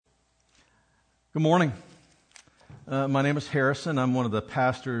Good morning. My name is Harrison. I'm one of the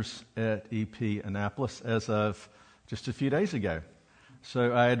pastors at EP Annapolis as of just a few days ago.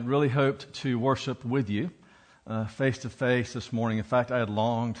 So I had really hoped to worship with you face to face this morning. In fact, I had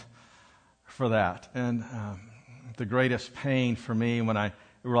longed for that. And the greatest pain for me when I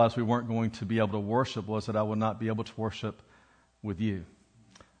realized we weren't going to be able to worship was that I would not be able to worship with you.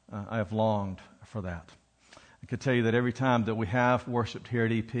 I have longed for that. I could tell you that every time that we have worshiped here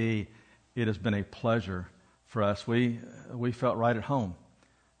at EP, it has been a pleasure for us. We felt right at home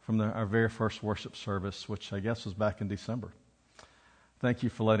from our very first worship service, which I guess was back in December. Thank you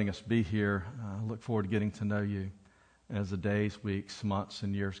for letting us be here. I look forward to getting to know you as the days, weeks, months,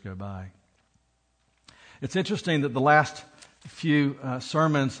 and years go by. It's interesting that the last few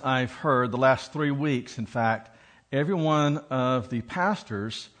sermons I've heard, the last 3 weeks, in fact, every one of the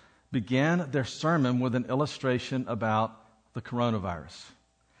pastors began their sermon with an illustration about the coronavirus.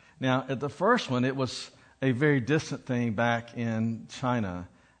 Now, at the first one, it was a very distant thing back in China,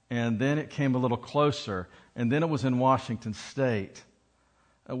 and then it came a little closer, and then it was in Washington State.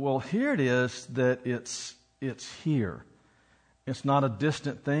 Well, here it is that it's here. It's not a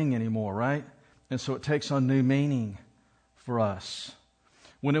distant thing anymore, right? And so it takes on new meaning for us.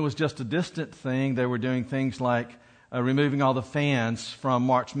 When it was just a distant thing, they were doing things like removing all the fans from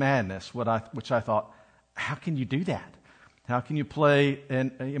March Madness, which I thought, how can you do that? How can you play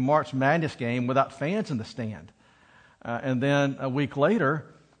a March Madness game without fans in the stand? And then a week later,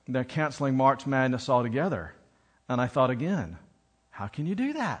 they're canceling March Madness altogether. And I thought again, how can you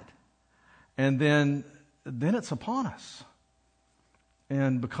do that? And then it's upon us.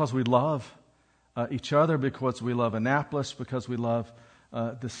 And because we love each other, because we love Annapolis, because we love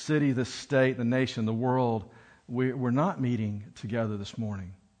the city, the state, the nation, the world, we're not meeting together this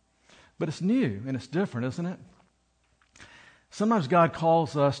morning. But it's new and it's different, isn't it? Sometimes God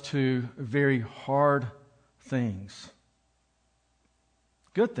calls us to very hard things.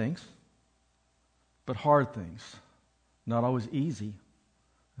 Good things, but hard things. Not always easy.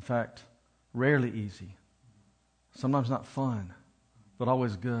 In fact, rarely easy. Sometimes not fun, but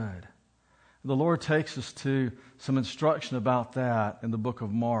always good. The Lord takes us to some instruction about that in the book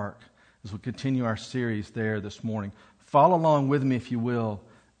of Mark as we continue our series there this morning. Follow along with me, if you will,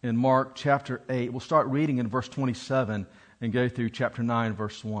 in Mark chapter 8. We'll start reading in verse 27 and go through chapter 9,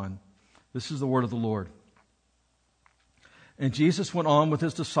 verse 1. This is the word of the Lord. And Jesus went on with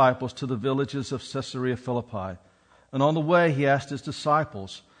his disciples to the villages of Caesarea Philippi. And on the way he asked his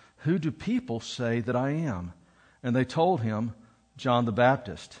disciples, "Who do people say that I am?" And they told him, "John the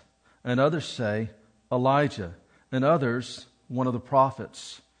Baptist. And others say, Elijah. And others, one of the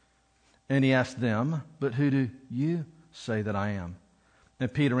prophets." And he asked them, "But who do you say that I am?"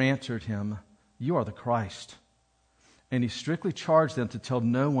 And Peter answered him, "You are the Christ." And he strictly charged them to tell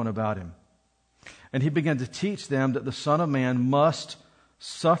no one about him. And he began to teach them that the Son of Man must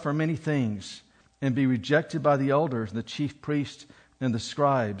suffer many things and be rejected by the elders and the chief priests and the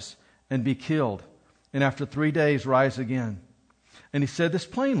scribes and be killed, and after 3 days rise again. And he said this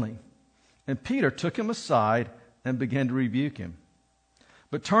plainly. And Peter took him aside and began to rebuke him.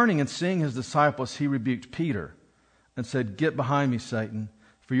 But turning and seeing his disciples, he rebuked Peter and said, "Get behind me, Satan,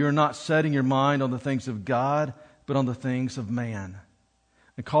 for you are not setting your mind on the things of God, but on the things of man."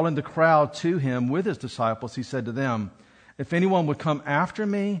 And calling the crowd to him with his disciples, he said to them, "If anyone would come after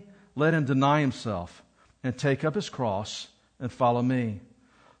me, let him deny himself and take up his cross and follow me.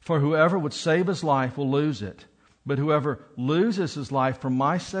 For whoever would save his life will lose it, but whoever loses his life for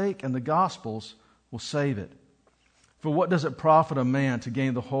my sake and the gospel's will save it. For what does it profit a man to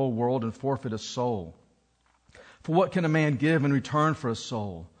gain the whole world and forfeit his soul? For what can a man give in return for his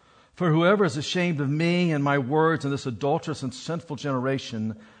soul? For whoever is ashamed of me and my words in this adulterous and sinful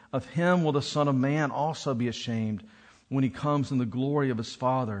generation, of him will the Son of Man also be ashamed when he comes in the glory of his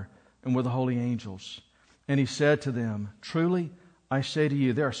Father and with the holy angels." And he said to them, "Truly, I say to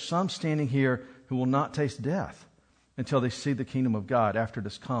you, there are some standing here who will not taste death until they see the kingdom of God after it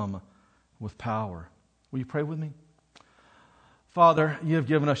has come with power." Will you pray with me? Father, you have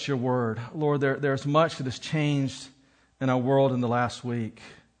given us your word. Lord, there's much that has changed in our world in the last week.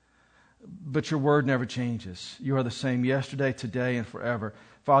 But your word never changes. You are the same yesterday, today, and forever.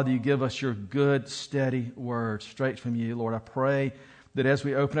 Father, you give us your good, steady word straight from you. Lord, I pray that as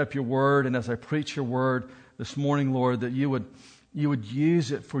we open up your word and as I preach your word this morning, Lord, that you would use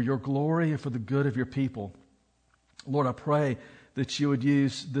it for your glory and for the good of your people. Lord, I pray that you would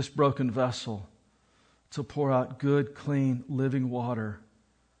use this broken vessel to pour out good, clean, living water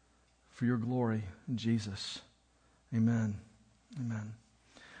for your glory. In Jesus, amen. Amen.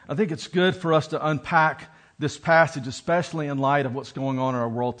 I think it's good for us to unpack this passage, especially in light of what's going on in our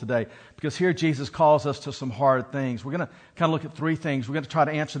world today. Because here Jesus calls us to some hard things. We're going to kind of look at three things. We're going to try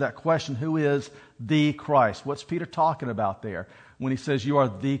to answer that question, who is the Christ? What's Peter talking about there when he says you are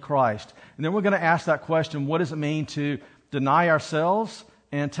the Christ? And then we're going to ask that question, what does it mean to deny ourselves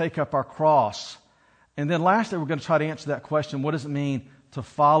and take up our cross? And then lastly, we're going to try to answer that question, what does it mean to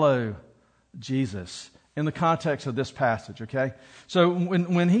follow Jesus in the context of this passage, okay? So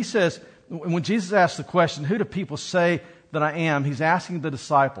when Jesus asks the question, who do people say that I am? He's asking the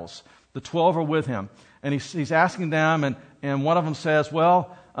disciples. The 12 are with him. And he's asking them, and one of them says,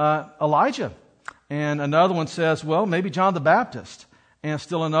 well, Elijah. And another one says, well, maybe John the Baptist. And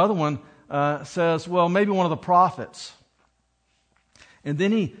still another one says, well, maybe one of the prophets. And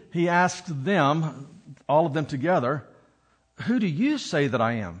then he asks them, all of them together, who do you say that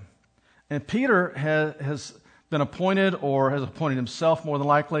I am? And Peter has been appointed, or has appointed himself more than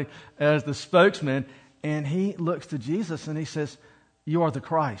likely, as the spokesman. And he looks to Jesus and he says, you are the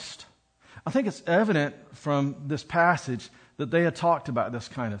Christ. I think it's evident from this passage that they had talked about this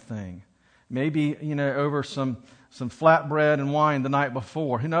kind of thing. Maybe, over some flatbread and wine the night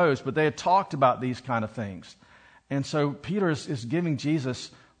before. Who knows? But they had talked about these kind of things. And so Peter is giving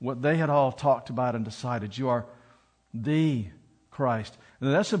Jesus what they had all talked about and decided. You are the Christ.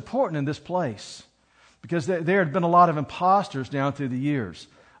 And that's important in this place because there had been a lot of imposters down through the years.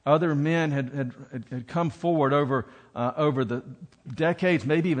 Other men had come forward over the decades,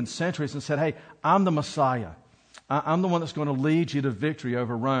 maybe even centuries, and said, hey, I'm the Messiah. I'm the one that's going to lead you to victory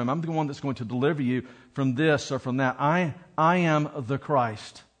over Rome. I'm the one that's going to deliver you from this or from that. I am the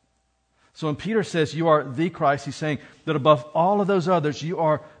Christ. So when Peter says you are the Christ, he's saying that above all of those others, you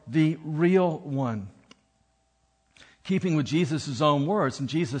are the real one. Keeping with Jesus' own words. And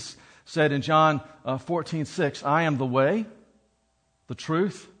Jesus said in John 14:6, I am the way, the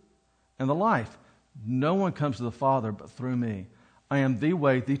truth, and the life. No one comes to the Father but through me. I am the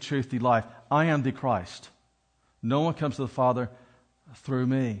way, the truth, the life. I am the Christ. No one comes to the Father through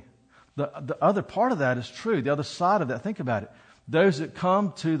me. The other part of that is true. The other side of that, think about it. Those that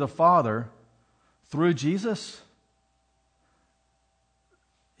come to the Father through Jesus,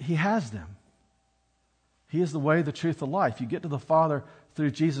 He has them. He is the way, the truth, the life. You get to the Father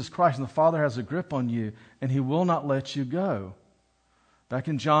through Jesus Christ, and the Father has a grip on you, and He will not let you go. Back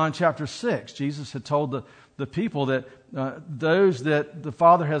in John chapter 6, Jesus had told the people that those that the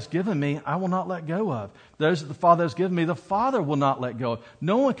Father has given me, I will not let go of. Those that the Father has given me, the Father will not let go of.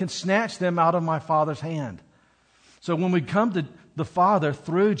 No one can snatch them out of my Father's hand. So when we come to the Father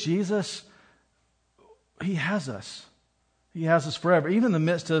through Jesus, He has us. He has us forever. Even in the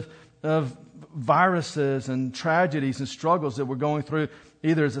midst of viruses and tragedies and struggles that we're going through,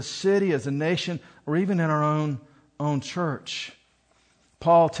 either as a city, as a nation, or even in our own church.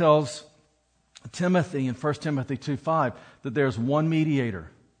 Paul tells Timothy in 1 Timothy 2:5 that there's one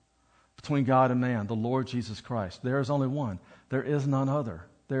mediator between God and man, the Lord Jesus Christ. There is only one. There is none other.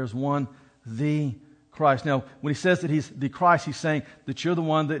 There's one, the Christ. Now, when he says that He's the Christ, He's saying that you're the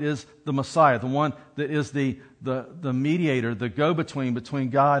one that is the Messiah, the one that is the mediator, the go-between between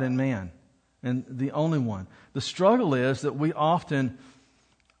God and man, and the only one. The struggle is that we often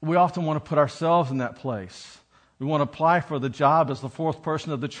want to put ourselves in that place. We want to apply for the job as the fourth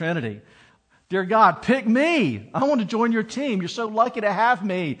person of the Trinity. Dear God, pick me. I want to join your team. You're so lucky to have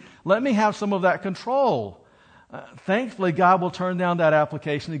me. Let me have some of that control. Thankfully, God will turn down that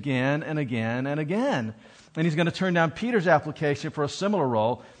application again and again and again. And He's going to turn down Peter's application for a similar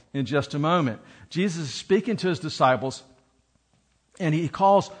role in just a moment. Jesus is speaking to His disciples, and He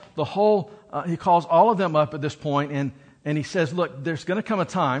calls all of them up at this point, and He says, look, there's going to come a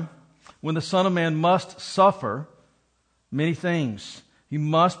time when the Son of Man must suffer many things. He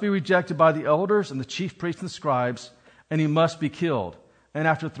must be rejected by the elders and the chief priests and the scribes, and He must be killed. And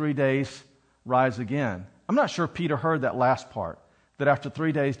after 3 days, rise again. I'm not sure Peter heard that last part, that after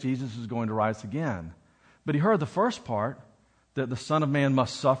 3 days Jesus is going to rise again. But he heard the first part, that the Son of Man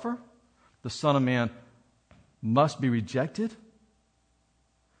must suffer, the Son of Man must be rejected,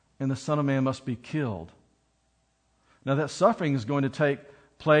 and the Son of Man must be killed. Now that suffering is going to take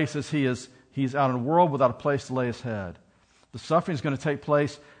place as he's out in the world without a place to lay His head. The suffering is going to take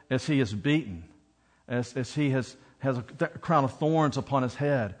place as He is beaten, as He has a crown of thorns upon His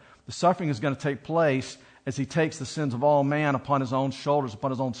head. The suffering is going to take place as He takes the sins of all man upon His own shoulders,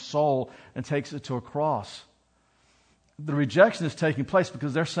 upon His own soul, and takes it to a cross. The rejection is taking place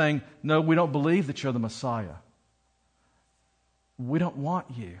because they're saying, no, we don't believe that you're the Messiah. We don't want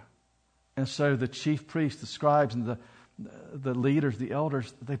you. And so the chief priests, the scribes, and the leaders, the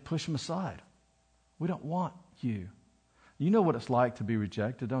elders, they push Him aside. We don't want you. You know what it's like to be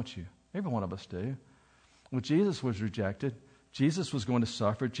rejected, don't you? Every one of us do. Well, Jesus was rejected. Jesus was going to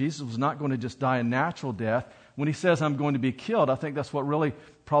suffer. Jesus was not going to just die a natural death. When he says, I'm going to be killed, I think that's what really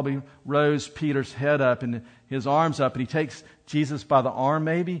probably rose Peter's head up and his arms up. And he takes Jesus by the arm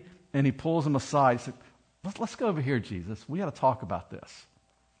maybe, and he pulls him aside. He said, let's go over here, Jesus. We got to talk about this.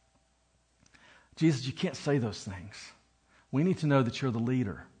 Jesus, you can't say those things. We need to know that you're the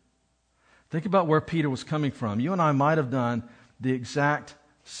leader. Think about where Peter was coming from. You and I might have done the exact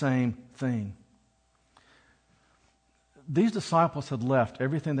same thing. These disciples had left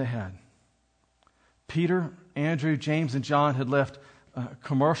everything they had. Peter, Andrew, James, and John had left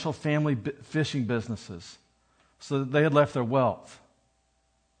commercial family fishing businesses. So they had left their wealth.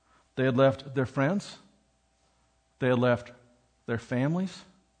 They had left their friends. They had left their families.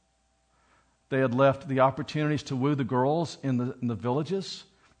 They had left the opportunities to woo the girls in the villages.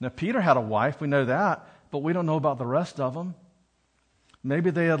 Now, Peter had a wife, we know that, but we don't know about the rest of them.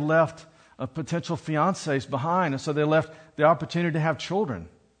 Maybe they had left potential fiancés behind, and so they left the opportunity to have children.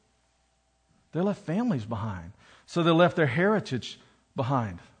 They left families behind. So they left their heritage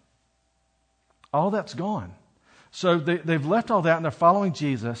behind. All that's gone. So they've left all that, and they're following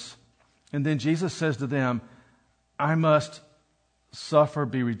Jesus, and then Jesus says to them, I must suffer,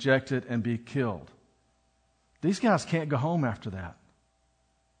 be rejected, and be killed. These guys can't go home after that.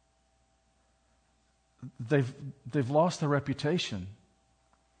 They've lost their reputation.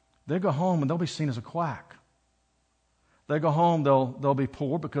 They go home and they'll be seen as a quack. They go home, they'll be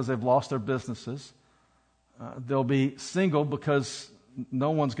poor because they've lost their businesses. They'll be single because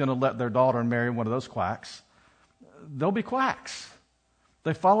no one's going to let their daughter marry one of those quacks. They'll be quacks.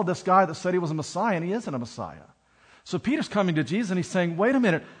 They followed this guy that said he was a Messiah, and he isn't a Messiah. So Peter's coming to Jesus and he's saying, wait a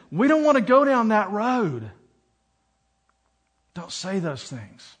minute, we don't want to go down that road. Don't say those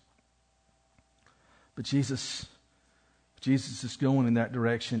things. But Jesus is going in that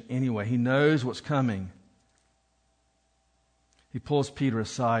direction anyway. He knows what's coming. He pulls Peter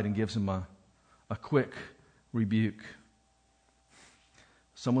aside and gives him a quick rebuke.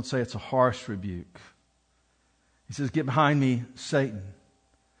 Some would say it's a harsh rebuke. He says, get behind me, Satan.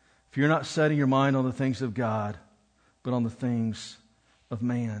 If you're not setting your mind on the things of God, but on the things of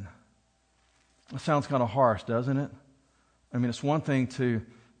man. That sounds kind of harsh, doesn't it? I mean, it's one thing to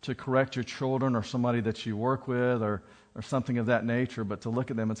correct your children or somebody that you work with or something of that nature, but to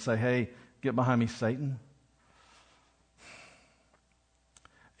look at them and say, hey, get behind me, Satan.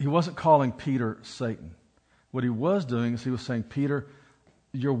 He wasn't calling Peter Satan. What he was doing is he was saying, Peter,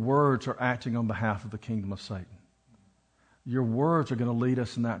 your words are acting on behalf of the kingdom of Satan. Your words are going to lead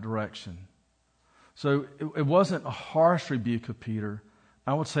us in that direction. So it wasn't a harsh rebuke of Peter.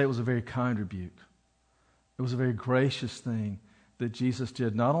 I would say it was a very kind rebuke. It was a very gracious thing that Jesus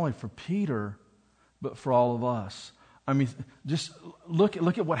did, not only for Peter, but for all of us. I mean, just look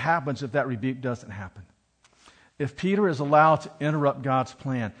at what happens if that rebuke doesn't happen. If Peter is allowed to interrupt God's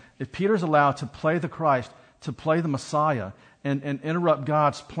plan, if Peter is allowed to play the Christ, to play the Messiah, and interrupt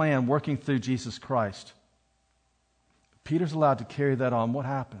God's plan working through Jesus Christ, Peter's allowed to carry that on, what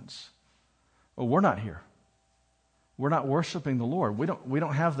happens? Well, we're not here. We're not worshiping the Lord. We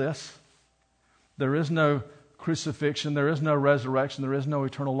don't have this. There is no crucifixion. There is no resurrection. There is no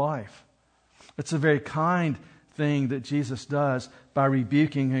eternal life. It's a very kind thing that Jesus does by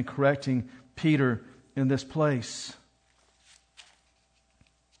rebuking and correcting Peter in this place.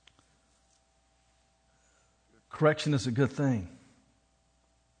 Correction is a good thing.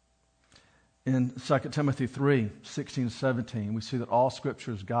 In 2 Timothy 3, 16 and 17, we see that all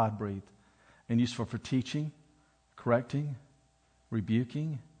Scripture is God-breathed and useful for teaching, correcting,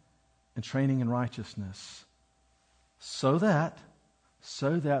 rebuking, and training in righteousness, so that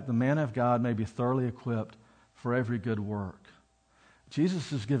the man of God may be thoroughly equipped for every good work.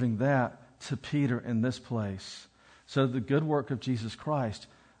 Jesus is giving that to Peter in this place, so the good work of Jesus Christ,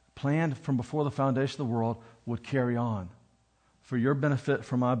 planned from before the foundation of the world, would carry on for your benefit,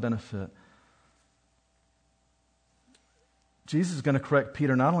 for my benefit. Jesus is going to correct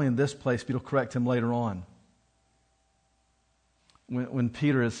Peter not only in this place, but he'll correct him later on. When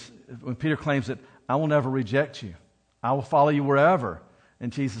Peter claims that I will never reject you, I will follow you wherever,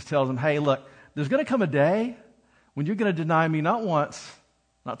 and Jesus tells him, hey, look, there's going to come a day when you're going to deny me not once,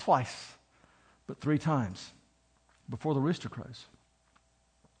 not twice, but 3 times before the rooster crows.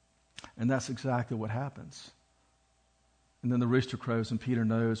 And that's exactly what happens. And then the rooster crows and Peter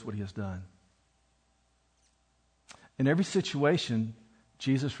knows what he has done. In every situation,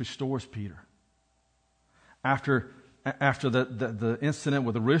 Jesus restores Peter. After the incident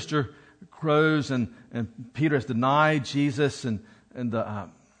where the rooster crows and Peter has denied Jesus, and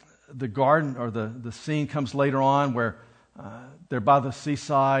the garden or the scene comes later on where they're by the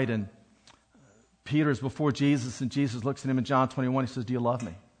seaside and Peter is before Jesus, and Jesus looks at him in John 21. He says, do you love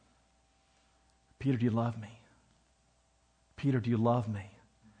me? Peter, do you love me? Peter, do you love me?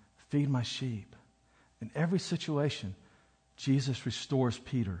 Feed my sheep. In every situation, Jesus restores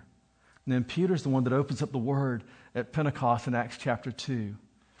Peter. And then Peter's the one that opens up the Word at Pentecost in Acts chapter 2.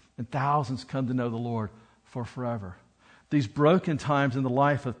 And thousands come to know the Lord for forever. These broken times in the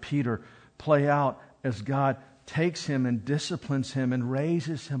life of Peter play out as God takes him and disciplines him and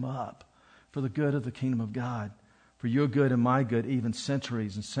raises him up for the good of the kingdom of God, for your good and my good, even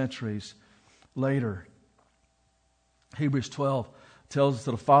centuries and centuries later. Hebrews 12 tells us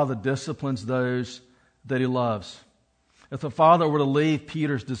that a father disciplines those that he loves. If the father were to leave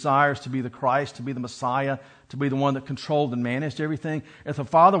Peter's desires to be the Christ, to be the Messiah, to be the one that controlled and managed everything, if the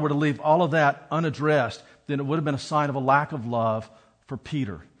father were to leave all of that unaddressed, then it would have been a sign of a lack of love for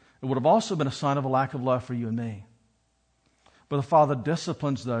Peter. It would have also been a sign of a lack of love for you and me. But the father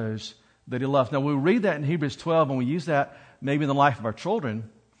disciplines those that he loves. Now, we read that in Hebrews 12, and we use that maybe in the life of our children.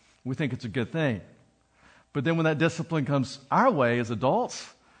 We think it's a good thing. But then when that discipline comes our way as adults,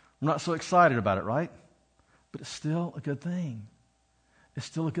 we're not so excited about it, right? But it's still a good thing. It's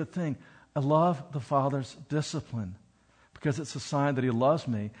still a good thing. I love the Father's discipline because it's a sign that He loves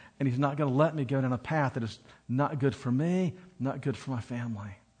me, and He's not going to let me go down a path that is not good for me, not good for my family.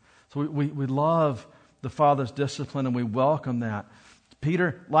 So we love the Father's discipline, and we welcome that.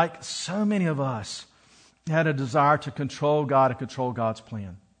 Peter, like so many of us, had a desire to control God and control God's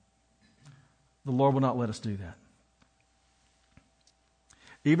plan. The Lord will not let us do that.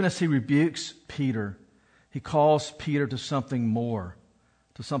 Even as He rebukes Peter, He calls Peter to something more.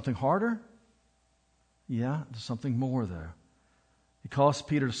 To something harder? Yeah, to something more, though. He calls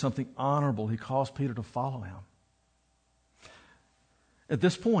Peter to something honorable. He calls Peter to follow Him. At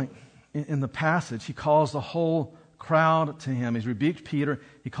this point in the passage, He calls the whole crowd to Him. He's rebuked Peter.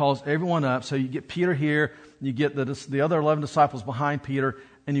 He calls everyone up. So you get Peter here, you get the other 11 disciples behind Peter,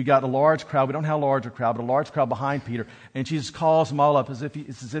 and you got a large crowd. We don't have a larger crowd, but a large crowd behind Peter. And Jesus calls them all up it's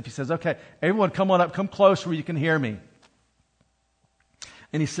as if He says, okay, everyone come on up, come close where you can hear me.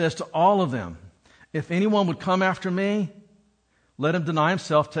 And He says to all of them, if anyone would come after me, let him deny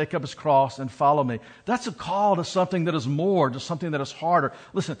himself, take up his cross, and follow me. That's a call to something that is more, to something that is harder.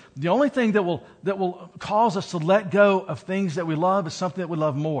 Listen, the only thing that will cause us to let go of things that we love is something that we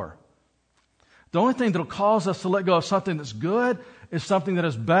love more. The only thing that will cause us to let go of something that's good is something that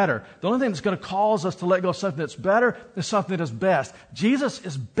is better. The only thing that's going to cause us to let go of something that's better is something that is best. Jesus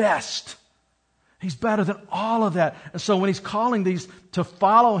is best. He's better than all of that. And so when He's calling these to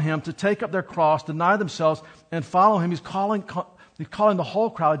follow Him, to take up their cross, deny themselves, and follow Him, He's calling the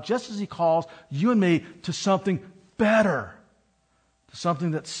whole crowd, just as He calls you and me, to something better, to something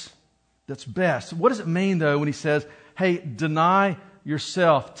that's best. What does it mean, though, when He says, hey, deny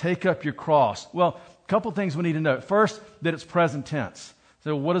yourself, take up your cross? Well, a couple things we need to know. First, that it's present tense.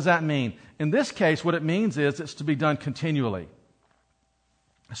 So what does that mean? In this case, what it means is it's to be done continually.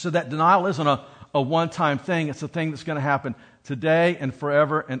 So that denial isn't a one-time thing. It's a thing that's going to happen today and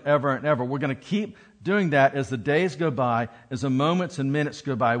forever and ever and ever. We're going to keep doing that as the days go by, as the moments and minutes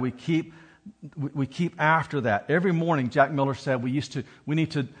go by. We keep after that. Every morning, Jack Miller said, we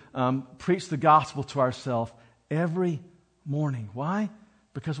need to preach the gospel to ourselves every morning. Why?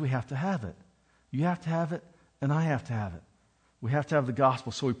 Because we have to have it. You have to have it, and I have to have it. We have to have the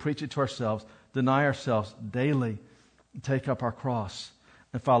gospel, so we preach it to ourselves, deny ourselves daily, and take up our cross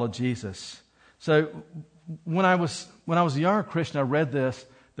and follow Jesus. So when I was a younger Christian, I read this,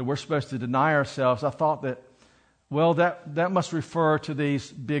 that we're supposed to deny ourselves. I thought that, well, that must refer to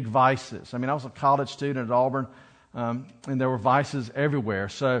these big vices. I mean, I was a college student at Auburn, and there were vices everywhere.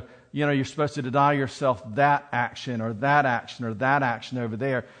 So, you're supposed to deny yourself that action or that action or that action over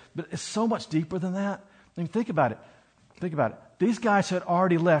there. But it's so much deeper than that. I mean, think about it. Think about it. These guys had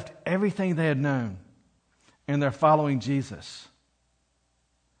already left everything they had known, and they're following Jesus.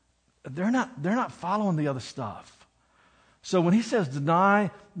 They're not following the other stuff. So when He says deny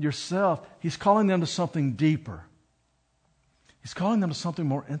yourself, He's calling them to something deeper. He's calling them to something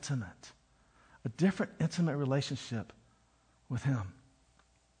more intimate, a different intimate relationship with Him.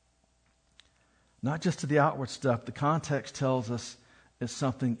 Not just to the outward stuff. The context tells us it's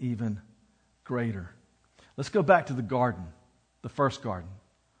something even greater. Let's go back to the garden, the first garden.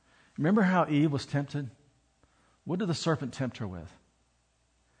 Remember how Eve was tempted? What did the serpent tempt her with?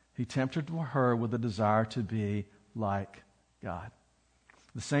 He tempted her with a desire to be like God.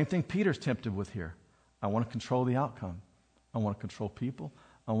 The same thing Peter's tempted with here. I want to control the outcome. I want to control people.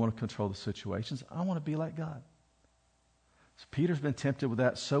 I want to control the situations. I want to be like God. So Peter's been tempted with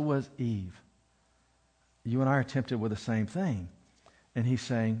that. So was Eve. You and I are tempted with the same thing. And He's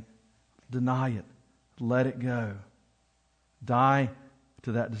saying, deny it. let it go. Die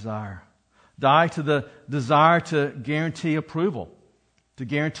to that desire. Die to the desire to guarantee approval, to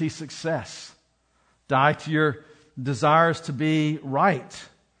guarantee success. Die to your desires to be right.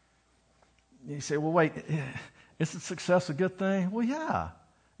 You say, well, wait, isn't success a good thing? Well, yeah.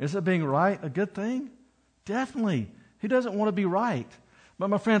 Is it being right a good thing? Definitely. Who doesn't want to be right? But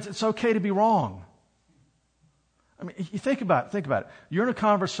my friends, it's okay to be wrong. I mean, you think about it. You're in a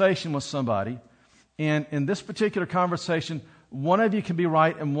conversation with somebody, and in this particular conversation, one of you can be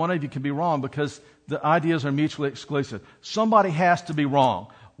right and one of you can be wrong because the ideas are mutually exclusive. Somebody has to be wrong.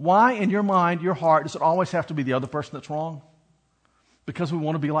 Why, in your mind, your heart, does it always have to be the other person that's wrong? Because we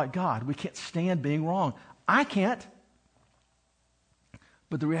want to be like God. We can't stand being wrong. I can't.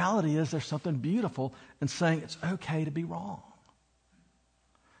 But the reality is there's something beautiful in saying it's okay to be wrong.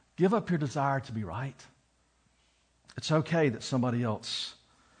 Give up your desire to be right. It's okay that somebody else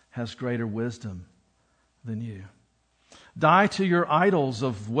has greater wisdom than you. Die to your idols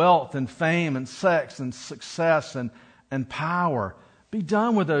of wealth and fame and sex and success and power. Be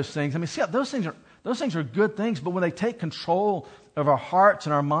done with those things. I mean, see, those things are good things, but when they take control of our hearts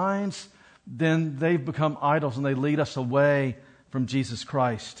and our minds, then they've become idols and they lead us away from Jesus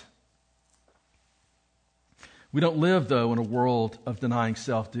Christ. We don't live, though, in a world of denying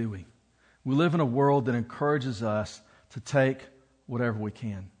self, do we? We live in a world that encourages us to take whatever we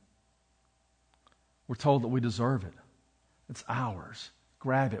can. We're told that we deserve it. It's ours.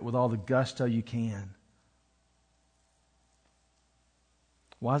 Grab it with all the gusto you can.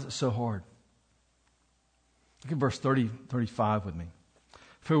 Why is it so hard? Look at verse 35 with me.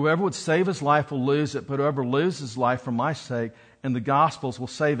 For whoever would save his life will lose it, but whoever loses his life for my sake and the gospel's will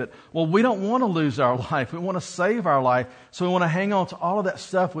save it. Well, we don't want to lose our life. We want to save our life. So we want to hang on to all of that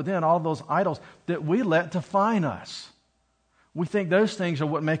stuff within, all of those idols that we let define us. We think those things are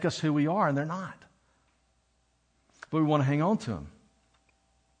what make us who we are, and they're not. But we want to hang on to them.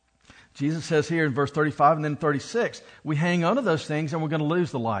 Jesus says here in verse 35 and then 36, we hang on to those things and we're going to lose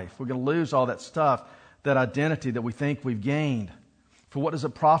the life. We're going to lose all that stuff, that identity that we think we've gained. For what does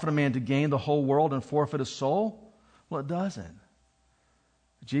it profit a man to gain the whole world and forfeit his soul? Well, it doesn't.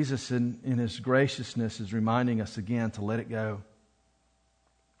 Jesus, in his graciousness, is reminding us again to let it go.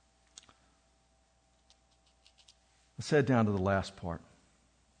 Let's head down to the last part.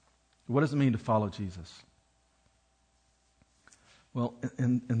 What does it mean to follow Jesus? Well,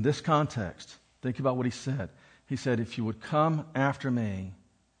 in this context, think about what he said. He said, if you would come after me,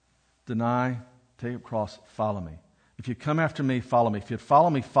 deny, take up cross, follow me. If you come after me, follow me. If you'd follow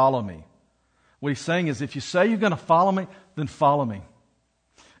me, follow me. What he's saying is, if you say you're going to follow me, then follow me.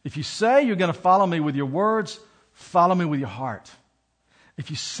 If you say you're going to follow me with your words, follow me with your heart. If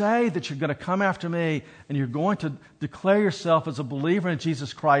you say that you're going to come after me and you're going to declare yourself as a believer in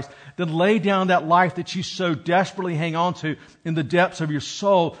Jesus Christ, then lay down that life that you so desperately hang on to in the depths of your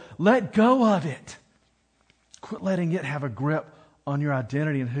soul. Let go of it. Quit letting it have a grip on your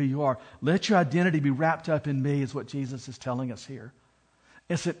identity and who you are. Let your identity be wrapped up in me, is what Jesus is telling us here.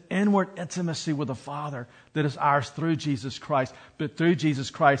 It's an inward intimacy with the Father that is ours through Jesus Christ. But through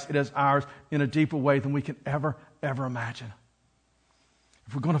Jesus Christ, it is ours in a deeper way than we can ever imagine.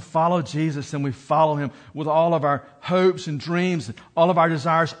 If we're going to follow Jesus, then we follow Him with all of our hopes and dreams, and all of our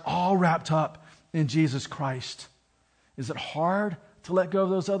desires, all wrapped up in Jesus Christ. Is it hard to let go of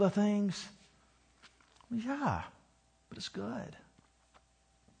those other things? Well, yeah, but it's good.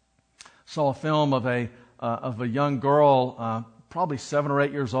 Saw a film of a young girl, probably 7 or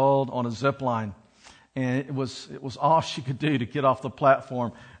 8 years old, on a zip line, and it was all she could do to get off the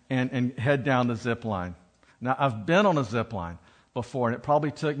platform and head down the zip line. Now, I've been on a zip line before, and it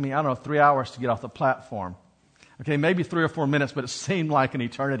probably took me, 3 hours to get off the platform. Okay, maybe 3 or 4 minutes, but it seemed like an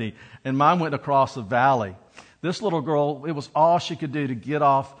eternity. And mine went across a valley. This little girl, it was all she could do to get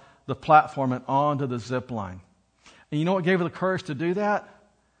off the platform and onto the zip line. And you know what gave her the courage to do that?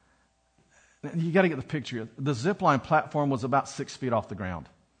 You got to get the picture. The zip line platform was about 6 feet off the ground.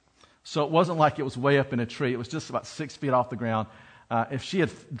 So it wasn't like it was way up in a tree. It was just about 6 feet off the ground. If she had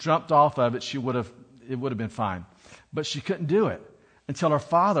jumped off of it, it would have been fine. But she couldn't do it until her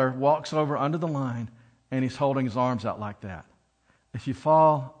father walks over under the line and he's holding his arms out like that. If you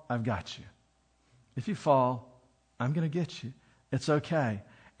fall, I've got you. If you fall, I'm going to get you. It's okay.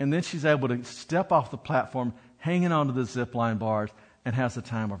 And then she's able to step off the platform, hanging onto the zip line bars, and has the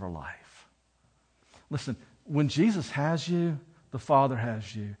time of her life. Listen, when Jesus has you, the Father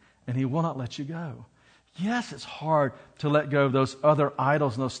has you, and He will not let you go. Yes, it's hard to let go of those other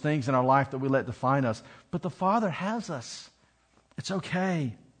idols and those things in our life that we let define us, but the Father has us. It's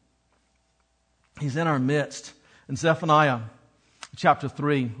okay. He's in our midst. In Zephaniah chapter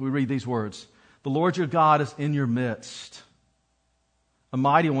 3, we read these words. The Lord your God is in your midst, a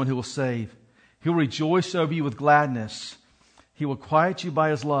mighty one who will save. He will rejoice over you with gladness. He will quiet you by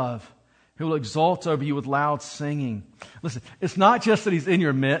his love. He will exult over you with loud singing. Listen, it's not just that he's in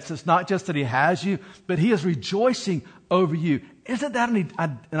your midst. It's not just that he has you, but he is rejoicing over you. Isn't that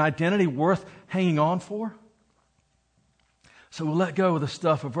an identity worth hanging on for? So we'll let go of the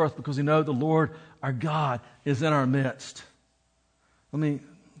stuff of earth because we know the Lord, our God, is in our midst. Let me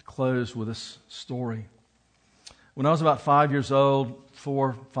close with this story. When I was about 5 years old,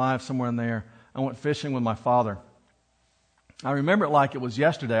 4, 5, somewhere in there, I went fishing with my father. I remember it like it was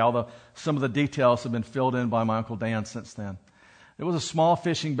yesterday, although some of the details have been filled in by my Uncle Dan since then. It was a small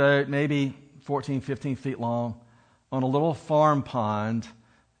fishing boat, maybe 14, 15 feet long, on a little farm pond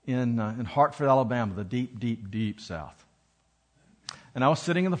in Hartford, Alabama, the deep, deep, deep south. And I was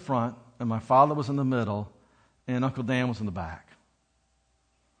sitting in the front, and my father was in the middle, and Uncle Dan was in the back.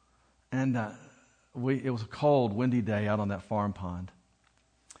 And it was a cold, windy day out on that farm pond.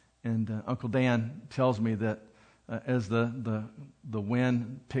 And Uncle Dan tells me that as the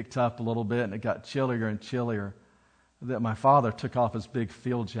wind picked up a little bit and it got chillier and chillier, that my father took off his big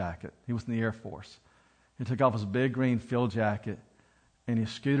field jacket. He was in the Air Force. He took off his big green field jacket and he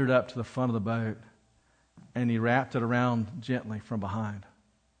scooted up to the front of the boat and he wrapped it around gently from behind.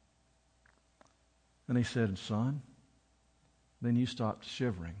 And he said, "Son, then you stopped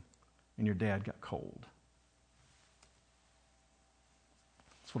shivering and your dad got cold."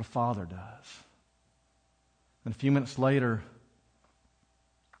 That's what a father does. And a few minutes later,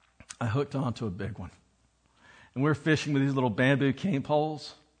 I hooked onto a big one. And we were fishing with these little bamboo cane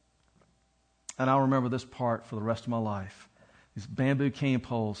poles. And I'll remember this part for the rest of my life. These bamboo cane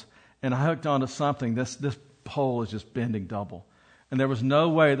poles. And I hooked onto something. This pole is just bending double. And there was no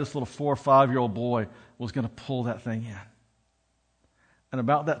way this little 4 or 5-year-old boy was going to pull that thing in. And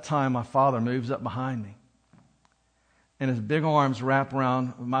about that time, my father moves up behind me. And his big arms wrap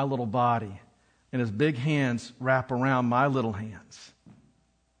around my little body. And his big hands wrap around my little hands.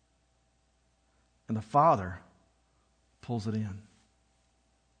 And the father pulls it in.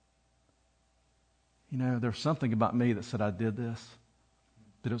 You know, there's something about me that said I did this,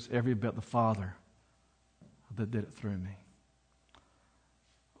 but it was every bit the Father that did it through me.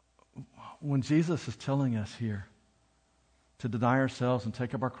 When Jesus is telling us here to deny ourselves and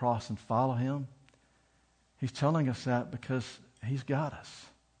take up our cross and follow him, he's telling us that because he's got us.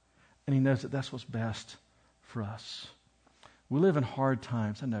 And he knows that that's what's best for us. We live in hard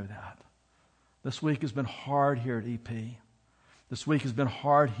times. I know that. This week has been hard here at EP. This week has been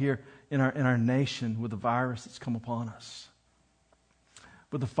hard here in our nation with the virus that's come upon us.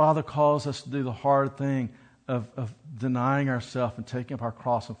 But the Father calls us to do the hard thing of denying ourselves and taking up our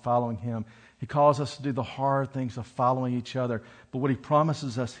cross and following him. He calls us to do the hard things of following each other. But what he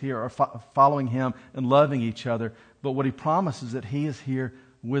promises us here are following him and loving each other. But what he promises that he is here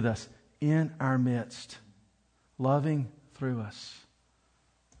with us in our midst, loving through us,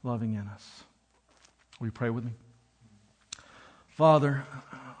 loving in us. Will you pray with me? Father,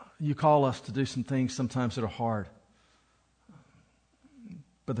 you call us to do some things sometimes that are hard,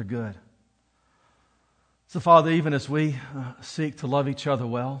 but they're good. So, Father, even as we seek to love each other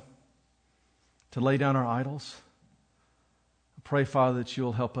well, to lay down our idols, I pray, Father, that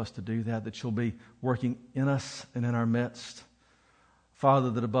you'll help us to do that you'll be working in us and in our midst.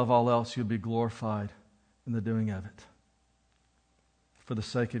 Father, that above all else you'll be glorified in the doing of it. For the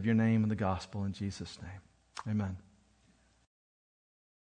sake of your name and the gospel, in Jesus' name. Amen.